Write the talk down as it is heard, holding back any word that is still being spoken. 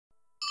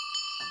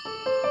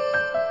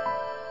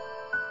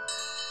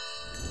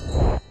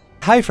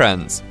Hi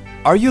friends!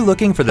 Are you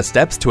looking for the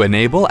steps to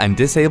enable and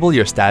disable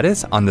your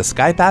status on the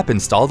Skype app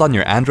installed on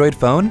your Android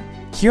phone?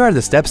 Here are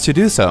the steps to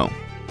do so.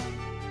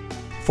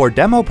 For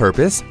demo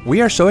purpose, we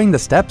are showing the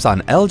steps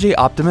on LG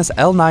Optimus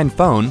L9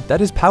 phone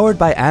that is powered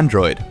by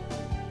Android.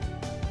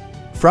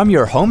 From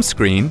your home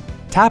screen,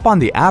 tap on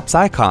the apps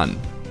icon.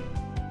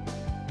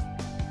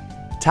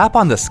 Tap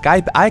on the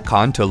Skype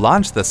icon to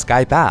launch the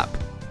Skype app.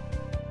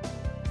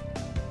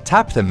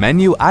 Tap the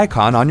menu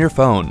icon on your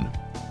phone.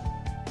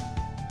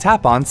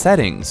 Tap on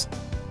Settings.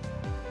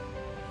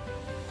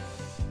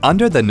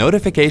 Under the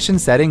Notification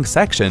Settings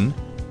section,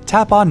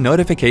 tap on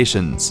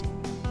Notifications.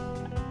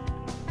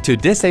 To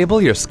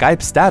disable your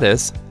Skype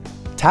status,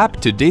 tap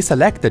to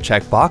deselect the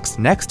checkbox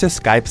next to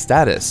Skype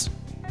status.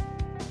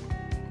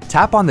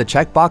 Tap on the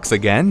checkbox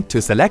again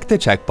to select the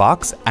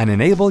checkbox and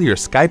enable your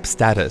Skype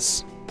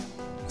status.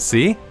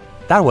 See?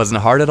 That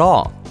wasn't hard at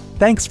all.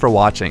 Thanks for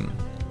watching.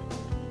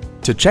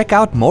 To check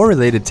out more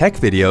related tech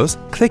videos,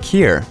 click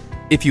here.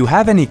 If you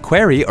have any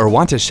query or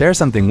want to share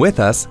something with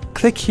us,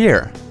 click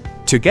here.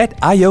 To get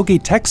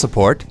iYogi tech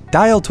support,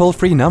 dial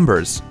toll-free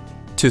numbers.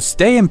 To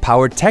stay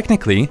empowered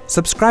technically,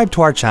 subscribe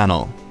to our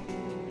channel.